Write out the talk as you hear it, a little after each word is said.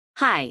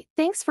Hi,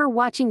 thanks for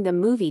watching the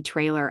movie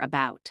trailer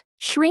about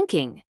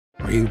shrinking.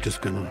 Are you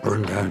just gonna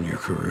burn down your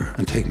career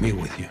and take me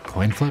with you?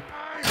 Coin flip?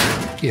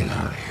 Get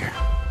out of here.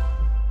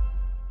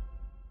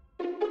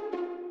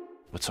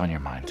 What's on your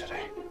mind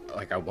today?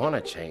 I want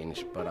to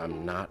change, but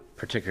I'm not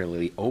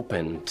particularly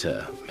open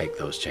to make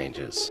those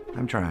changes.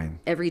 I'm trying.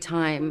 Every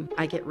time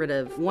I get rid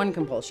of one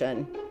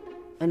compulsion,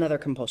 another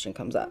compulsion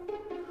comes up.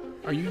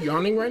 Are you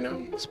yawning right now?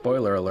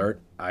 Spoiler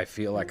alert, I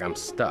feel like I'm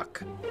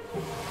stuck.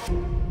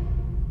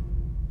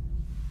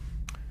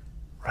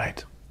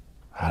 Right.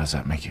 How does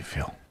that make you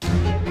feel?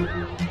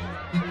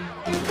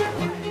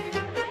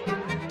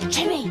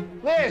 Jimmy!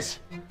 Liz!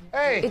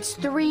 Hey! It's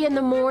 3 in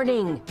the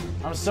morning.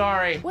 I'm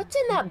sorry. What's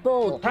in that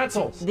bowl?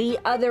 Pretzels. The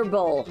other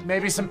bowl.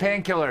 Maybe some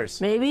painkillers.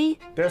 Maybe?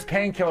 There's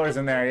painkillers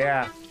in there,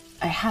 yeah.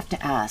 I have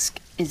to ask,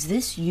 is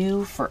this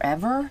you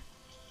forever?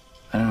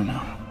 I don't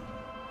know.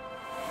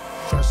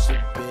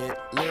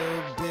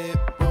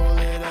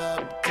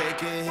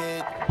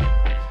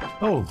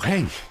 Oh,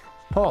 hey,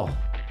 Paul.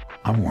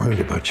 I'm worried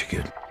about you,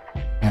 kid.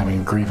 Yeah, I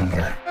mean, grieving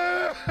here.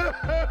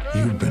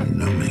 You've been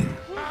numbing.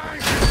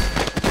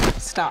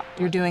 Stop.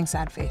 You're doing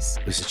sad face.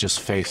 This is just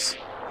face.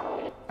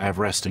 I have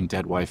resting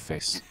dead wife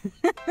face.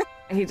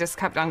 He just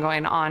kept on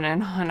going on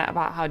and on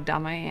about how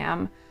dumb I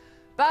am.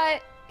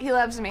 But he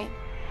loves me.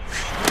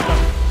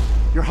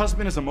 Your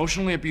husband is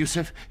emotionally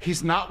abusive.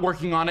 He's not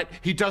working on it.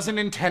 He doesn't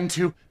intend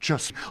to.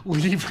 Just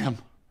leave him.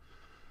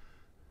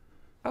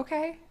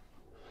 Okay.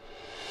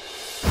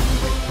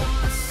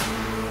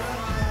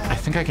 I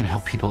think I can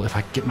help people if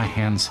I get my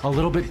hands a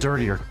little bit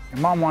dirtier.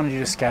 Your mom wanted you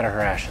to scatter her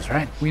ashes,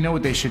 right? We know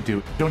what they should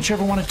do. Don't you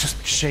ever want to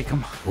just shake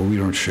them? Well, we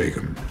don't shake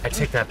him. I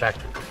take that back.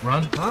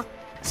 Run? Huh?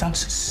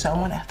 Sounds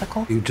so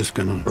unethical. You just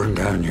gonna burn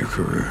down your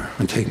career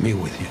and take me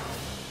with you?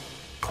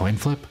 Coin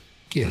flip?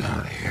 Get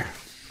out of here.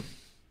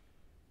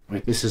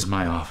 Wait, this is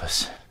my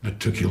office. It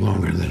took you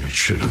longer than it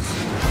should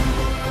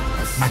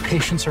have. My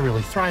patients are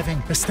really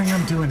thriving. This thing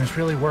I'm doing is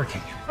really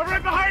working. I'm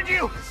right behind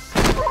you!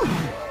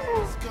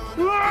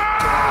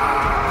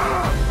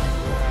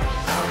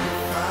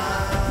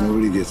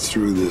 Nobody gets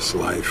through this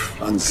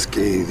life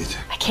unscathed.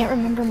 I can't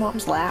remember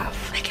Mom's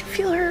laugh. I can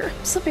feel her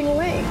slipping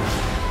away.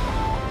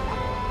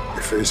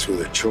 You're faced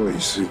with a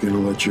choice. Are you gonna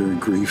let your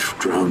grief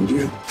drown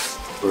you?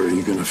 Or are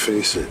you gonna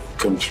face it,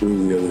 come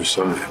through the other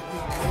side?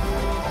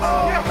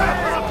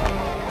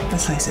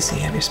 That's nice to see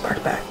you have your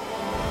spark back.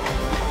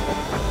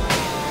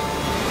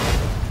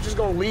 Just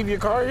gonna leave your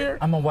car here?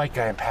 I'm a white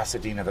guy in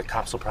Pasadena. The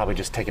cops will probably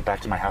just take it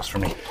back to my house for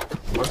me.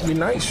 Must be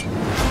nice.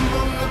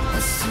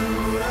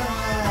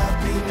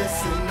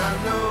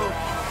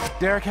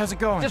 Derek, how's it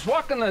going? Just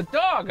walking the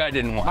dog I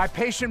didn't want. My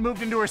patient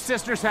moved into her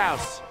sister's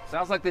house.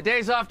 Sounds like the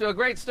day's off to a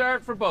great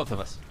start for both of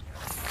us.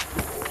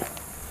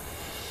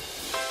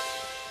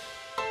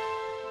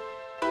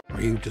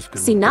 Are you just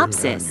gonna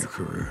Synopsis. burn down your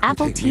career and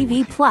Apple take me TV with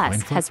you?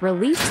 Plus has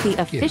released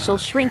the official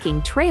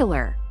shrinking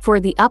trailer for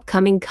the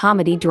upcoming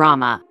comedy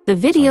drama. The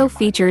video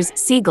features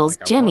Segel's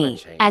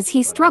Jimmy as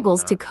he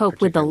struggles to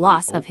cope with the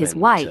loss of his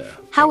wife.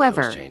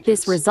 However,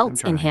 this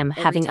results in him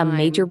having a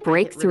major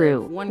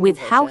breakthrough with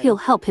how he'll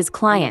help his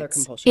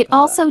clients. It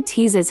also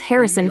teases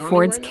Harrison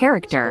Ford's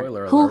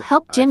character, who'll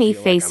help Jimmy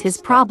face his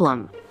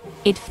problem.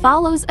 It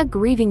follows a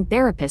grieving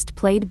therapist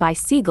played by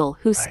Segel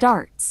who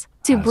starts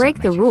to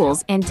break the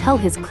rules and tell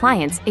his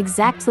clients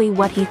exactly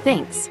what he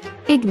thinks,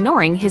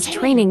 ignoring his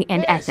training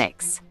and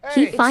ethics.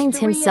 He finds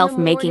himself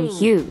making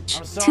huge,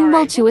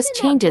 tumultuous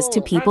changes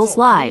to people's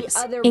lives,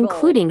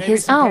 including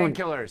his own.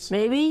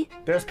 Maybe?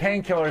 There's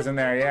painkillers in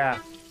there, yeah.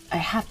 I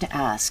have to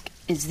ask,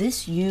 is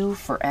this you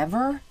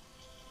forever?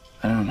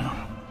 I don't know.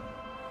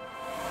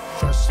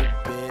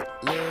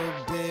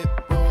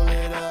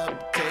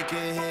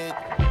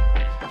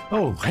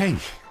 Oh, hey,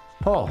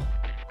 Paul.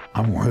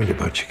 I'm worried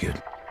about you,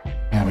 kid.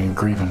 Yeah, I mean,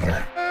 grieving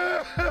here.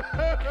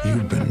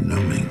 You've been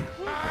numbing.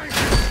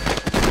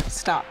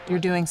 Stop. You're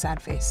doing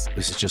sad face.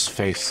 This is just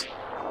face.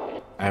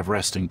 I have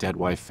resting dead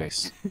wife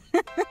face.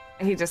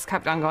 He just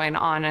kept on going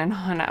on and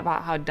on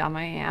about how dumb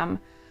I am.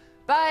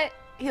 But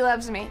he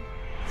loves me.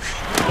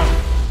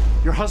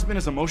 Your husband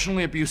is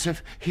emotionally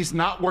abusive. He's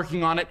not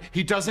working on it.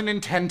 He doesn't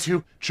intend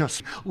to.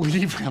 Just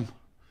leave him.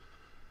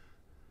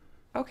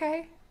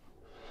 Okay.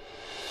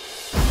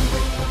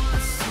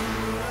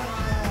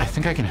 I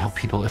think I can help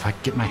people if I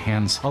get my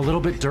hands a little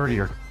bit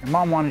dirtier. Your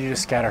mom wanted you to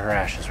scatter her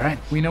ashes, right?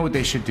 We know what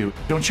they should do.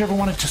 Don't you ever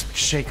want to just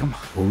shake them?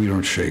 Well, we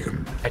don't shake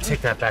him. I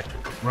take that back.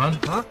 Run?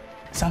 Huh?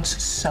 Sounds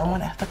so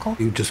unethical.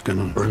 You just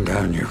gonna burn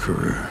down your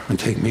career and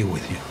take me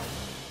with you?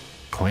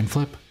 Coin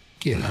flip?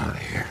 Get out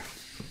of here.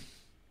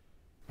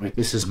 Wait,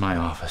 this is my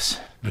office.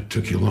 It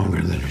took you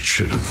longer than it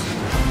should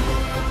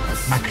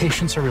have. My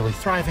patients are really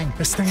thriving.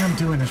 This thing I'm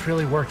doing is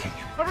really working.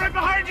 I'm right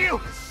behind you!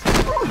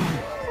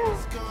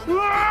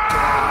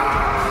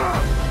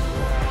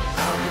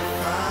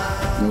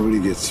 Nobody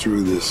gets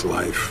through this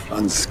life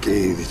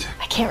unscathed.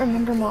 I can't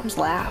remember Mom's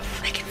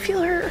laugh. I can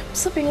feel her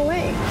slipping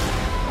away.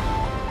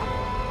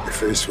 You're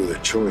faced with a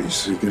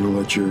choice. Are you gonna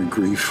let your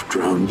grief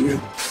drown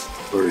you?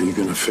 Or are you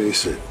gonna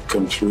face it,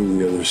 come through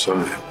the other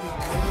side?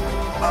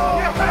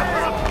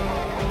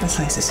 That's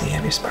nice to see you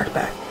have your spark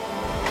back.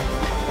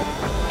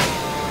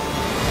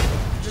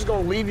 Just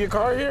gonna leave your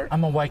car here?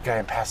 I'm a white guy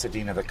in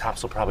Pasadena. The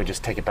cops will probably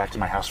just take it back to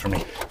my house for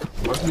me.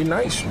 Must be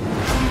nice.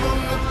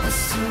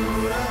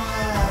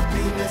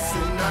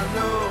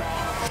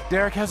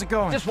 Derek, how's it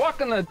going? Just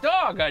walking the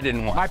dog I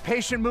didn't want. My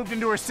patient moved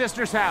into her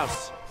sister's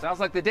house. Sounds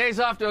like the day's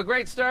off to a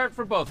great start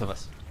for both of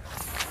us.